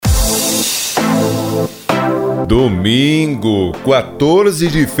Domingo, 14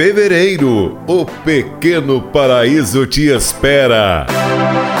 de fevereiro, o Pequeno Paraíso te espera.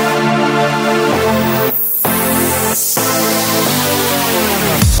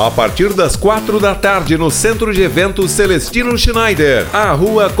 A partir das 4 da tarde no Centro de Eventos Celestino Schneider, a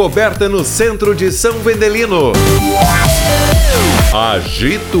rua coberta no centro de São Vendelino.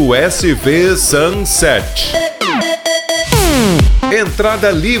 Agito SV Sunset. Entrada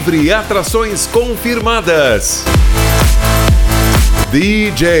livre e atrações confirmadas.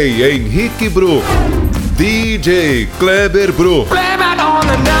 DJ Henrique Bru, DJ Kleber Bru.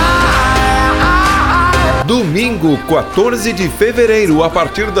 Domingo, 14 de fevereiro, a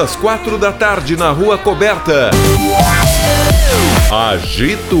partir das 4 da tarde, na Rua Coberta.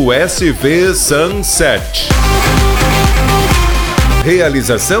 Agito SV Sunset.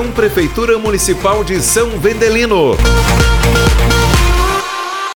 Realização Prefeitura Municipal de São Vendelino.